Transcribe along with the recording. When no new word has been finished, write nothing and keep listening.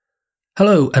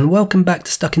Hello and welcome back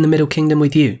to Stuck in the Middle Kingdom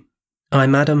with you.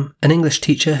 I'm Adam, an English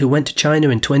teacher who went to China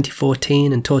in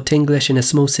 2014 and taught English in a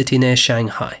small city near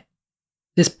Shanghai.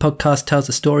 This podcast tells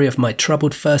the story of my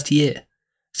troubled first year,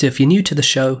 so if you're new to the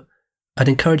show, I'd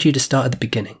encourage you to start at the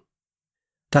beginning.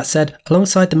 That said,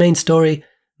 alongside the main story,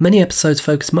 many episodes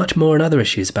focus much more on other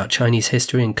issues about Chinese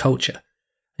history and culture,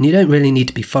 and you don't really need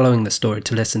to be following the story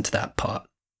to listen to that part.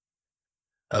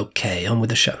 Okay, on with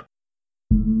the show.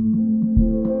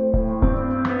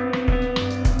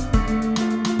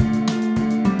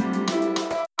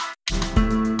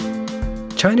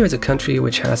 China is a country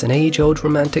which has an age-old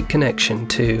romantic connection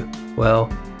to, well,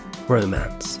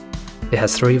 romance. It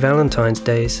has 3 Valentine's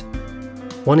Days.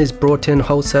 One is brought in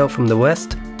wholesale from the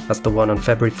West, that's the one on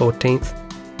February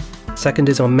 14th. Second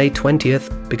is on May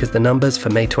 20th, because the numbers for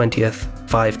May 20th,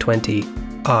 520,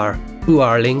 are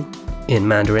U'erling in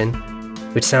Mandarin,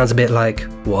 which sounds a bit like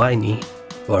Wo ni,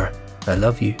 or I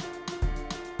love you.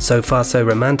 So far so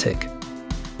romantic.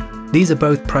 These are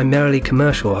both primarily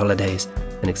commercial holidays,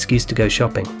 an excuse to go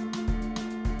shopping.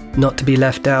 Not to be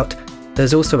left out,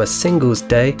 there's also a Singles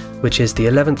Day, which is the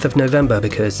 11th of November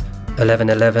because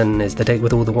 11/11 is the date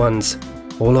with all the ones,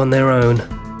 all on their own,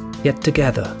 yet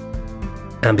together.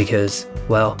 And because,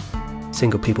 well,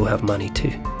 single people have money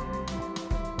too.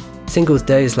 Singles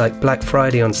Day is like Black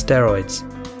Friday on steroids,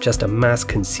 just a mass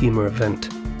consumer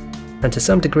event. And to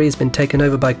some degree has been taken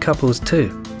over by couples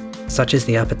too, such is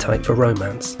the appetite for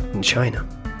romance in China.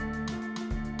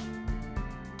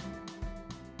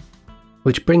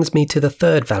 Which brings me to the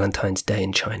 3rd Valentine's Day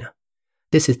in China.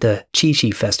 This is the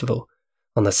Qixi Festival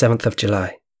on the 7th of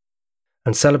July,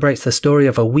 and celebrates the story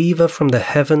of a weaver from the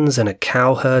heavens and a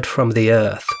cowherd from the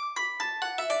earth.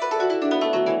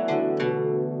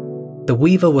 The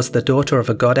weaver was the daughter of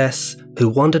a goddess who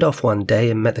wandered off one day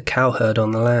and met the cowherd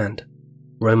on the land.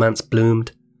 Romance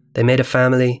bloomed, they made a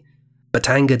family, but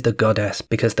angered the goddess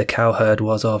because the cowherd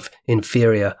was of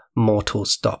inferior mortal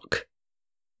stock.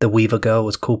 The weaver girl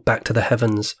was called back to the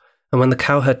heavens, and when the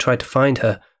cowherd tried to find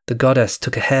her, the goddess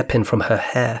took a hairpin from her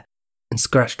hair and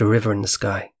scratched a river in the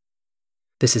sky.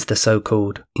 This is the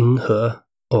so-called Yinghe,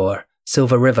 or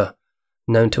Silver River,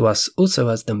 known to us also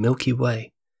as the Milky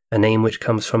Way, a name which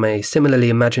comes from a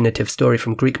similarly imaginative story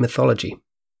from Greek mythology.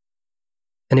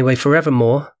 Anyway,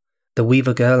 forevermore, the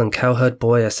weaver girl and cowherd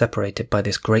boy are separated by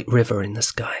this great river in the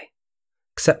sky,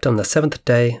 except on the 7th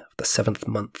day of the 7th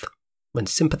month, when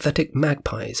sympathetic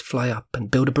magpies fly up and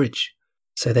build a bridge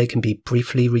so they can be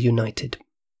briefly reunited.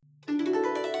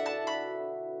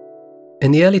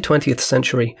 In the early 20th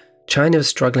century, China was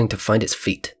struggling to find its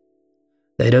feet.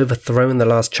 They'd overthrown the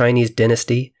last Chinese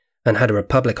dynasty and had a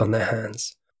republic on their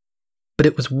hands. But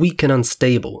it was weak and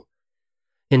unstable.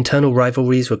 Internal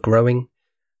rivalries were growing,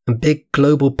 and big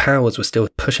global powers were still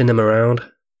pushing them around.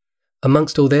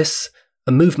 Amongst all this,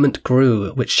 a movement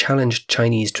grew which challenged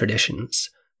Chinese traditions,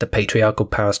 the patriarchal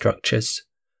power structures,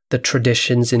 the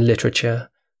traditions in literature,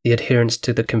 the adherence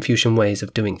to the Confucian ways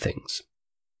of doing things.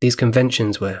 These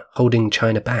conventions were holding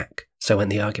China back, so went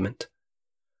the argument.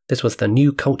 This was the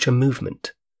New Culture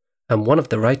movement, and one of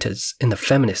the writers in the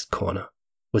feminist corner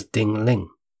was Ding Ling.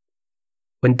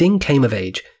 When Ding came of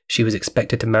age, she was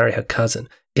expected to marry her cousin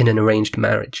in an arranged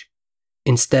marriage.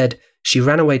 Instead, she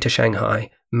ran away to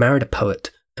Shanghai, married a poet,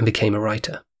 and became a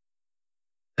writer.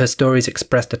 Her stories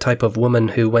expressed a type of woman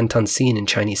who went unseen in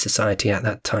Chinese society at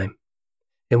that time.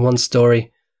 In one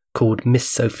story, called Miss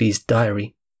Sophie's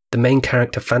Diary, the main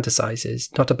character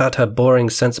fantasizes not about her boring,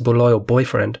 sensible, loyal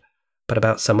boyfriend, but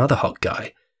about some other hot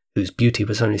guy whose beauty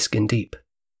was only skin deep.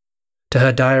 To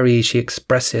her diary, she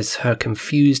expresses her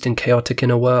confused and chaotic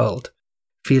inner world,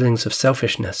 feelings of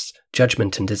selfishness,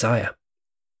 judgment, and desire.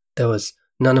 There was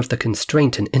none of the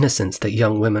constraint and innocence that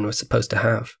young women were supposed to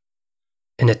have.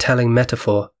 In a telling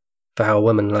metaphor for how a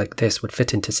woman like this would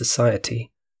fit into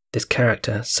society, this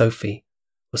character, Sophie,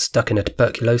 was stuck in a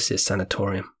tuberculosis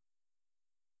sanatorium.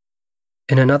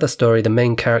 In another story, the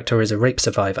main character is a rape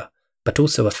survivor, but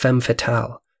also a femme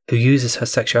fatale, who uses her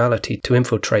sexuality to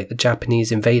infiltrate the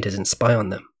Japanese invaders and spy on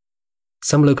them.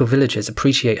 Some local villagers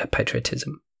appreciate her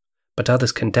patriotism, but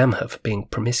others condemn her for being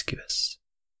promiscuous.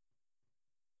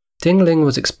 Ding Ling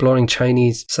was exploring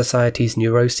Chinese society's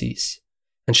neuroses,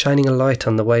 and shining a light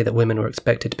on the way that women were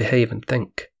expected to behave and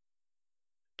think.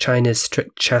 China's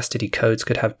strict chastity codes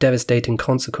could have devastating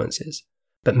consequences,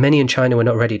 but many in China were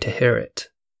not ready to hear it.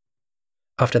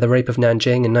 After the rape of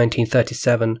Nanjing in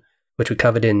 1937, which we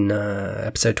covered in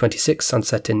episode 26,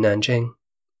 Sunset in Nanjing,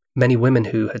 many women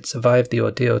who had survived the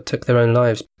ordeal took their own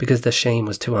lives because the shame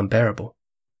was too unbearable.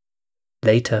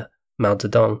 Later, Mao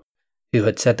Zedong, who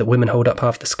had said that women hold up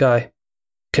half the sky,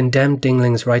 condemned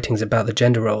Dingling's writings about the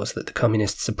gender roles that the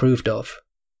communists approved of.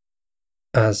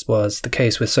 As was the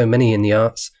case with so many in the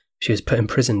arts, she was put in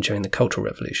prison during the Cultural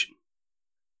Revolution.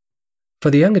 For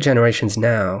the younger generations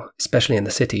now, especially in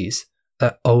the cities,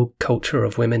 that old culture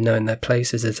of women knowing their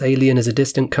place is as alien as a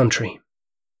distant country.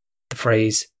 The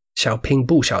phrase, 小平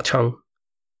不小娼,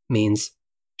 means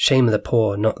shame the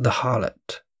poor, not the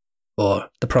harlot, or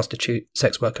the prostitute,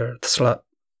 sex worker, the slut.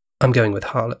 I'm going with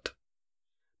harlot.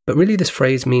 But really this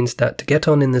phrase means that to get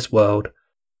on in this world,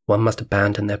 one must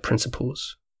abandon their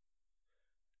principles.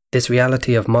 This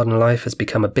reality of modern life has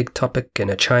become a big topic in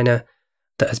a China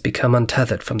that has become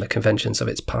untethered from the conventions of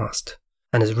its past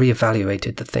and has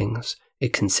re-evaluated the things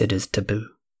it considers taboo.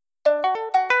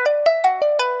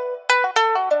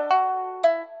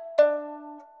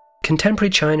 Contemporary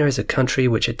China is a country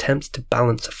which attempts to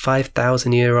balance a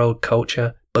 5,000-year-old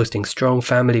culture boasting strong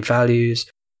family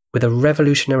values with a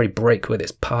revolutionary break with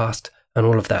its past and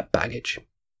all of that baggage.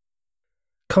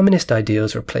 Communist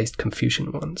ideals replaced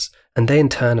Confucian ones, and they in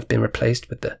turn have been replaced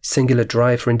with the singular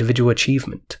drive for individual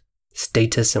achievement.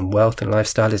 Status and wealth and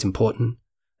lifestyle is important,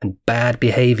 and bad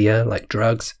behavior like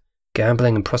drugs,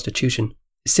 gambling and prostitution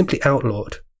is simply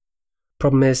outlawed.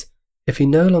 Problem is, if you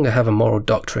no longer have a moral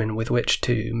doctrine with which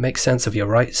to make sense of your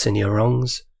rights and your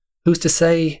wrongs, who's to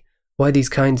say why these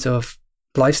kinds of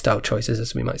lifestyle choices,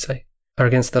 as we might say, are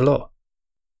against the law?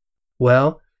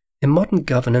 Well, in modern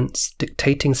governance,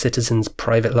 dictating citizens'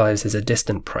 private lives is a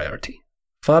distant priority,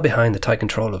 far behind the tight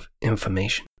control of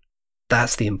information.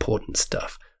 That's the important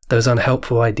stuff, those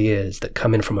unhelpful ideas that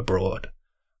come in from abroad,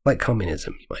 like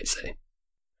communism, you might say.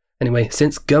 Anyway,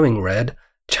 since going red,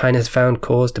 China's found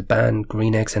cause to ban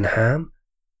green eggs and ham,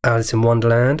 Alice in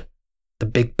Wonderland, The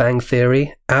Big Bang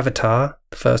Theory, Avatar,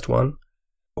 the first one,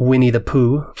 Winnie the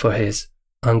Pooh for his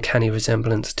uncanny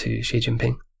resemblance to Xi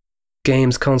Jinping,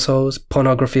 games consoles,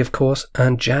 pornography of course,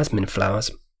 and jasmine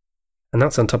flowers. And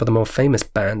that's on top of the more famous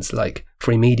bans like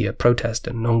free media, protest,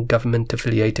 and non-government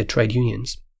affiliated trade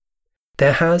unions.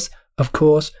 There has, of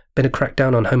course, been a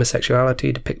crackdown on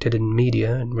homosexuality depicted in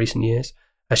media in recent years,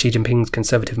 as Xi Jinping's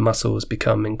conservative muscles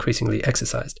become increasingly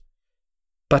exercised.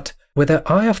 But with their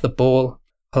eye off the ball,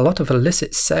 a lot of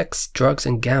illicit sex, drugs,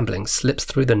 and gambling slips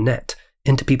through the net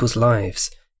into people's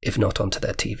lives, if not onto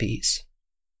their TVs.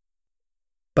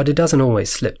 But it doesn't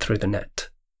always slip through the net.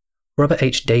 Robert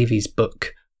H. Davies'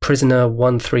 book, Prisoner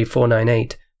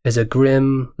 13498, is a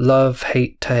grim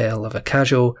love-hate tale of a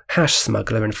casual hash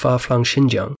smuggler in far-flung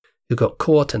Xinjiang who got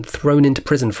caught and thrown into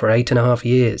prison for 8.5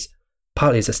 years,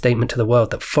 partly as a statement to the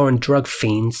world that foreign drug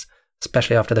fiends,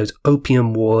 especially after those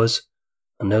opium wars,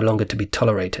 are no longer to be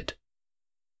tolerated.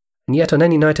 And yet on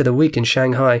any night of the week in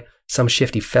Shanghai, some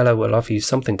shifty fellow will offer you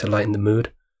something to lighten the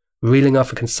mood, reeling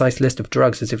off a concise list of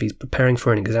drugs as if he's preparing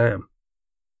for an exam.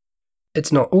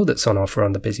 It's not all that's on offer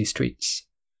on the busy streets.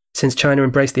 Since China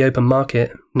embraced the open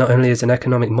market, not only as an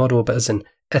economic model but as an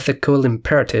ethical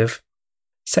imperative,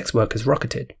 sex work has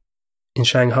rocketed. In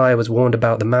Shanghai I was warned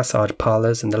about the massage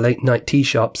parlours and the late-night tea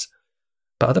shops,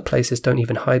 but other places don't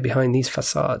even hide behind these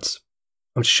facades.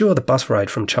 I'm sure the bus ride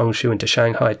from Changshu into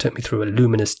Shanghai took me through a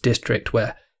luminous district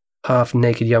where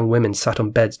half-naked young women sat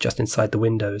on beds just inside the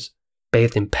windows,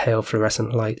 bathed in pale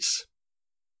fluorescent lights.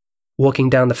 Walking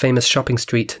down the famous shopping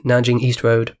street, Nanjing East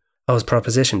Road, I was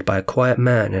propositioned by a quiet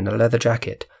man in a leather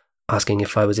jacket, asking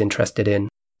if I was interested in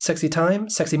sexy time,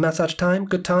 sexy massage time,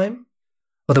 good time?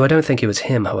 Although I don't think it was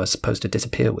him I was supposed to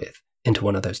disappear with into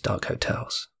one of those dark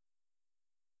hotels.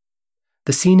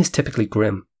 The scene is typically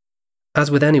grim.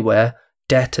 As with anywhere,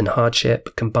 debt and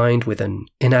hardship, combined with an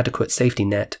inadequate safety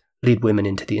net, lead women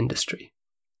into the industry.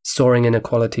 Soaring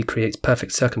inequality creates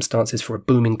perfect circumstances for a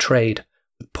booming trade,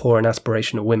 with poor and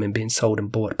aspirational women being sold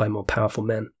and bought by more powerful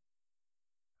men.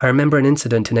 I remember an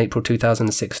incident in April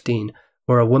 2016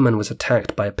 where a woman was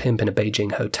attacked by a pimp in a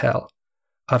Beijing hotel,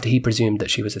 after he presumed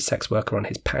that she was a sex worker on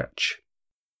his patch.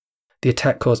 The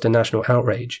attack caused a national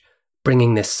outrage,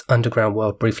 bringing this underground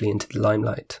world briefly into the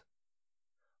limelight.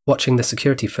 Watching the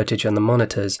security footage on the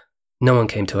monitors, no one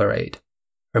came to her aid,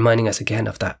 reminding us again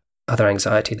of that other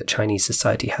anxiety that Chinese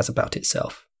society has about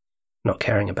itself, not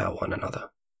caring about one another.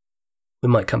 We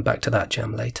might come back to that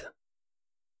gem later.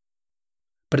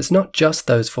 But it's not just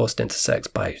those forced into sex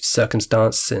by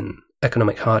circumstance and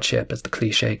economic hardship, as the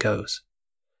cliché goes.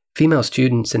 Female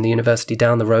students in the university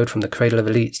down the road from the cradle of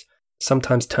elites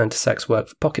sometimes turn to sex work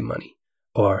for pocket money,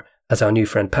 or, as our new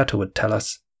friend Petal would tell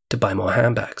us, to buy more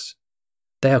handbags.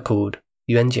 They are called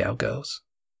yuanjiao girls.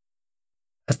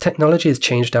 As technology has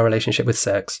changed our relationship with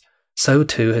sex, so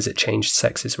too has it changed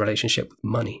sex's relationship with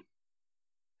money.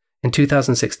 In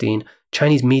 2016,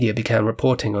 Chinese media began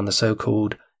reporting on the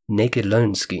so-called naked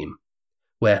loan scheme,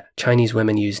 where Chinese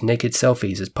women use naked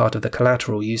selfies as part of the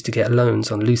collateral used to get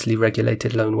loans on loosely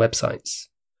regulated loan websites.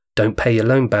 Don't pay your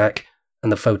loan back,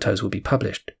 and the photos will be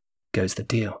published, goes the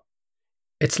deal.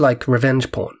 It's like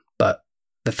revenge porn, but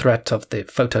the threat of the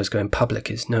photos going public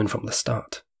is known from the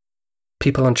start.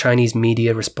 People on Chinese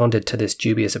media responded to this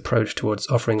dubious approach towards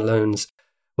offering loans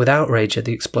with outrage at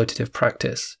the exploitative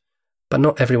practice, but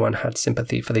not everyone had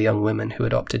sympathy for the young women who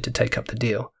had opted to take up the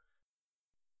deal.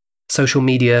 Social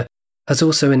media has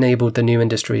also enabled the new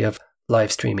industry of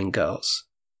live streaming girls,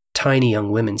 tiny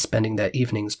young women spending their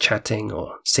evenings chatting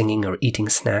or singing or eating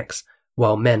snacks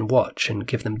while men watch and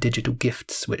give them digital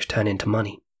gifts which turn into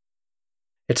money.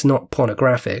 It's not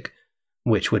pornographic,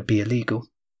 which would be illegal,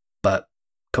 but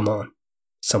come on,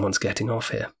 someone's getting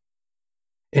off here.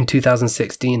 In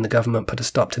 2016, the government put a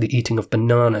stop to the eating of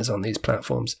bananas on these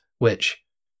platforms, which,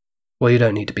 well, you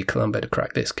don't need to be Columbo to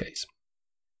crack this case.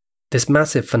 This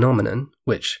massive phenomenon,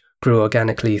 which grew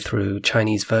organically through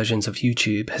Chinese versions of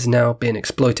YouTube, has now been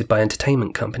exploited by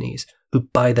entertainment companies who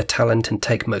buy the talent and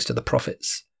take most of the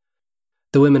profits.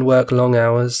 The women work long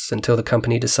hours until the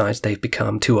company decides they've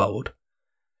become too old,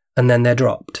 and then they're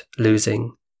dropped,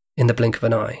 losing, in the blink of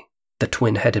an eye, the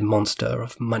twin-headed monster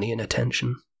of money and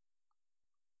attention.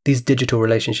 These digital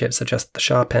relationships are just the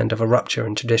sharp end of a rupture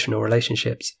in traditional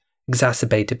relationships,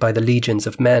 exacerbated by the legions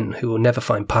of men who will never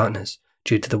find partners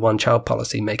due to the one-child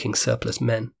policy making surplus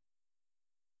men.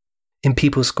 In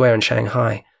People's Square in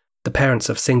Shanghai, the parents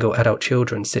of single adult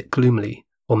children sit gloomily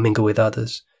or mingle with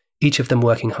others, each of them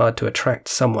working hard to attract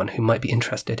someone who might be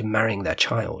interested in marrying their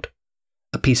child.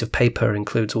 A piece of paper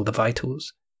includes all the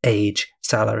vitals: age,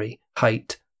 salary,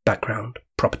 height, background,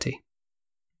 property.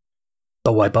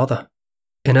 But why bother?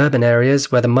 In urban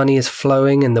areas where the money is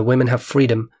flowing and the women have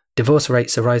freedom, divorce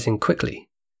rates are rising quickly.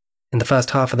 In the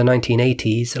first half of the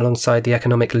 1980s, alongside the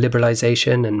economic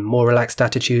liberalization and more relaxed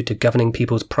attitude to governing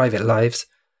people's private lives,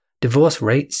 divorce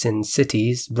rates in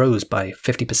cities rose by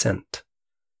 50%.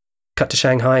 Cut to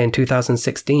Shanghai in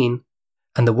 2016,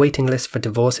 and the waiting list for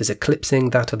divorce is eclipsing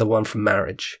that of the one for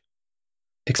marriage.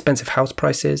 Expensive house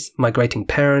prices, migrating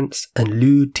parents, and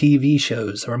lewd TV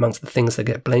shows are amongst the things that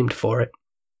get blamed for it.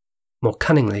 More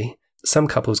cunningly, some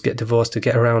couples get divorced to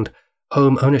get around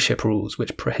home ownership rules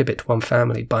which prohibit one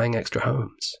family buying extra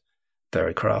homes.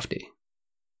 Very crafty.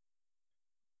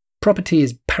 Property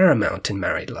is paramount in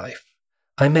married life.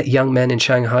 I met young men in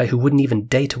Shanghai who wouldn't even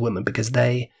date a woman because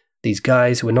these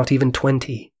guys who were not even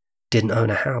 20, didn't own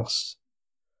a house.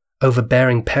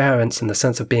 Overbearing parents and the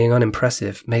sense of being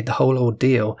unimpressive made the whole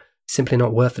ordeal simply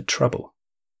not worth the trouble.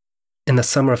 In the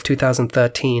summer of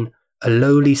 2013, a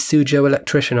lowly Suzhou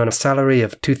electrician on a salary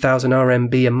of 2,000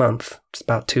 RMB a month, just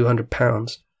about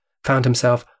 £200, found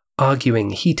himself arguing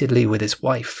heatedly with his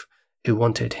wife, who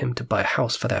wanted him to buy a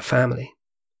house for their family,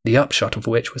 the upshot of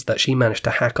which was that she managed to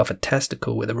hack off a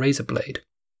testicle with a razor blade.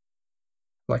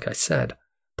 Like I said,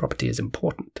 property is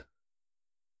important.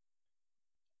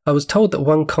 I was told that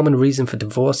one common reason for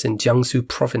divorce in Jiangsu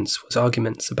province was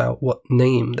arguments about what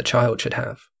name the child should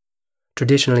have.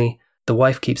 Traditionally, the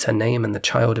wife keeps her name and the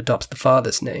child adopts the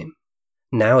father's name.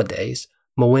 Nowadays,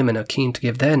 more women are keen to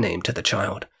give their name to the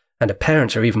child, and her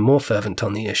parents are even more fervent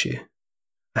on the issue.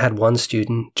 I had one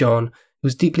student, John, who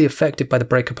was deeply affected by the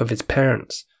breakup of his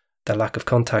parents, their lack of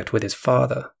contact with his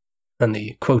father, and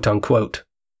the quote-unquote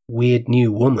weird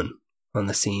new woman on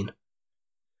the scene.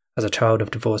 As a child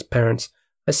of divorced parents,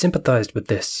 I sympathized with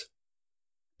this.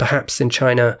 Perhaps in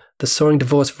China, the soaring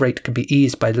divorce rate could be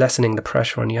eased by lessening the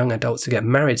pressure on young adults to get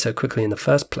married so quickly in the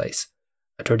first place,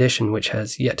 a tradition which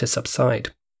has yet to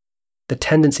subside. The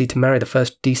tendency to marry the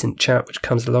first decent chap which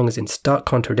comes along is in stark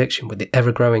contradiction with the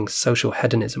ever-growing social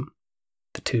hedonism.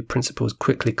 The two principles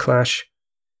quickly clash,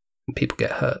 and people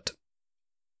get hurt.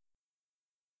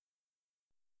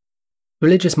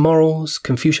 Religious morals,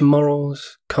 Confucian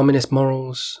morals, communist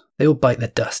morals, they all bite the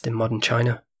dust in modern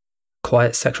China.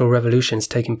 Quiet sexual revolutions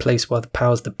taking place while the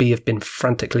powers that be have been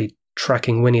frantically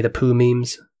tracking Winnie the Pooh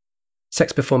memes.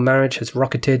 Sex before marriage has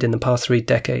rocketed in the past 3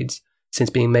 decades, since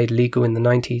being made legal in the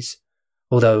 90s,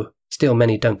 although still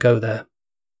many don't go there.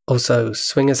 Also,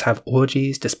 swingers have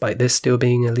orgies despite this still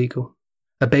being illegal.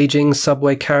 A Beijing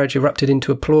subway carriage erupted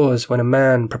into applause when a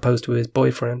man proposed to his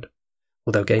boyfriend,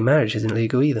 although gay marriage isn't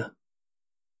legal either.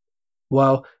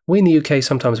 While we in the UK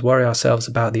sometimes worry ourselves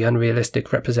about the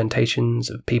unrealistic representations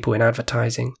of people in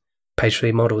advertising,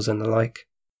 pastry models and the like,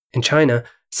 in China,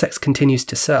 sex continues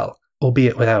to sell,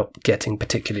 albeit without getting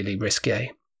particularly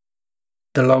risque.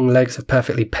 The long legs of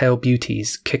perfectly pale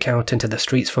beauties kick out into the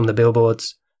streets from the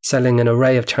billboards, selling an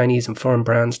array of Chinese and foreign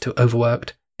brands to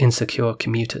overworked, insecure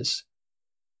commuters.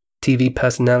 TV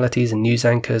personalities and news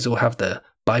anchors all have the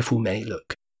Bai Fu Mei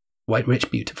look, white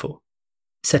rich beautiful,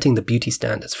 setting the beauty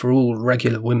standards for all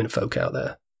regular womenfolk out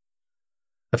there.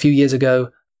 A few years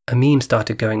ago, a meme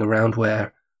started going around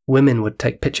where women would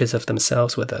take pictures of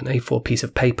themselves with an A4 piece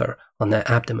of paper on their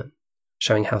abdomen,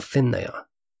 showing how thin they are.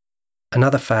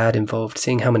 Another fad involved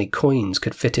seeing how many coins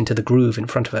could fit into the groove in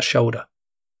front of her shoulder.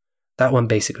 That one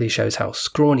basically shows how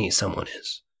scrawny someone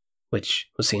is, which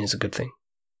was seen as a good thing.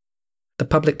 The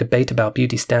public debate about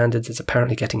beauty standards is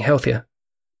apparently getting healthier,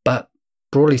 but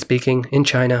broadly speaking, in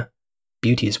China,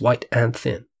 beauty is white and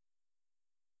thin.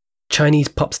 Chinese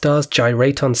pop stars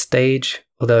gyrate on stage,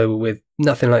 although with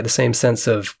nothing like the same sense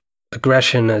of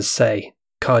aggression as, say,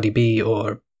 Cardi B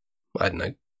or,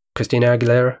 Christina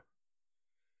Aguilera.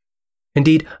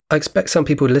 Indeed, I expect some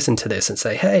people to listen to this and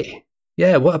say, hey,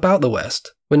 yeah, what about the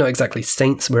West? We're not exactly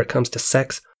saints where it comes to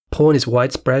sex. Porn is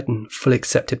widespread and fully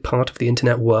accepted part of the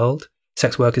internet world.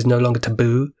 Sex work is no longer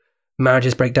taboo.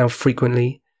 Marriages break down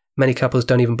frequently. Many couples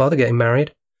don't even bother getting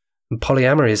married. And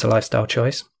polyamory is a lifestyle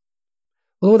choice.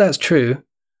 Well, all that's true,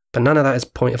 but none of that is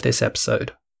the point of this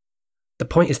episode. The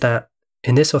point is that,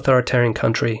 in this authoritarian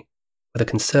country, with a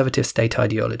conservative state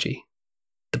ideology,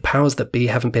 the powers that be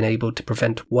haven't been able to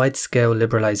prevent wide-scale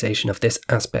liberalization of this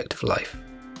aspect of life.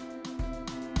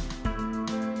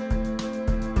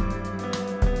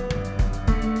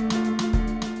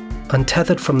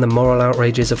 Untethered from the moral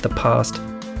outrages of the past,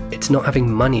 it's not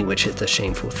having money which is the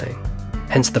shameful thing.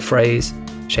 Hence the phrase,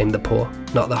 shame the poor,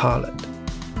 not the harlot.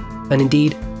 And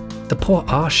indeed, the poor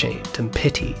are shamed and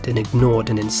pitied and ignored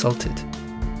and insulted.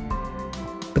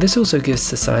 But this also gives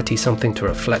society something to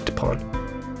reflect upon,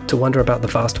 to wonder about the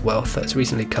vast wealth that has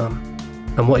recently come,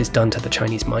 and what is done to the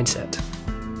Chinese mindset.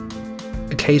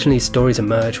 Occasionally stories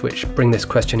emerge which bring this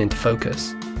question into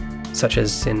focus, such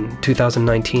as in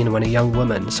 2019 when a young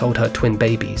woman sold her twin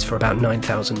babies for about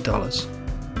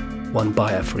 $9,000, one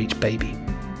buyer for each baby.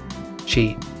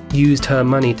 She used her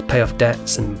money to pay off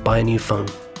debts and buy a new phone.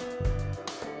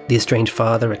 The estranged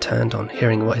father returned on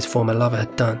hearing what his former lover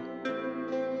had done.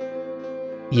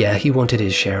 Yeah, he wanted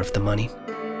his share of the money.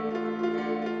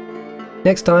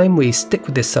 Next time, we stick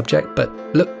with this subject, but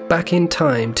look back in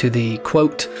time to the,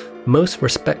 quote, most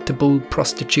respectable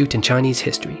prostitute in Chinese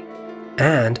history,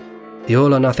 and the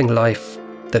all-or-nothing life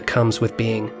that comes with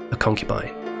being a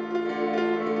concubine.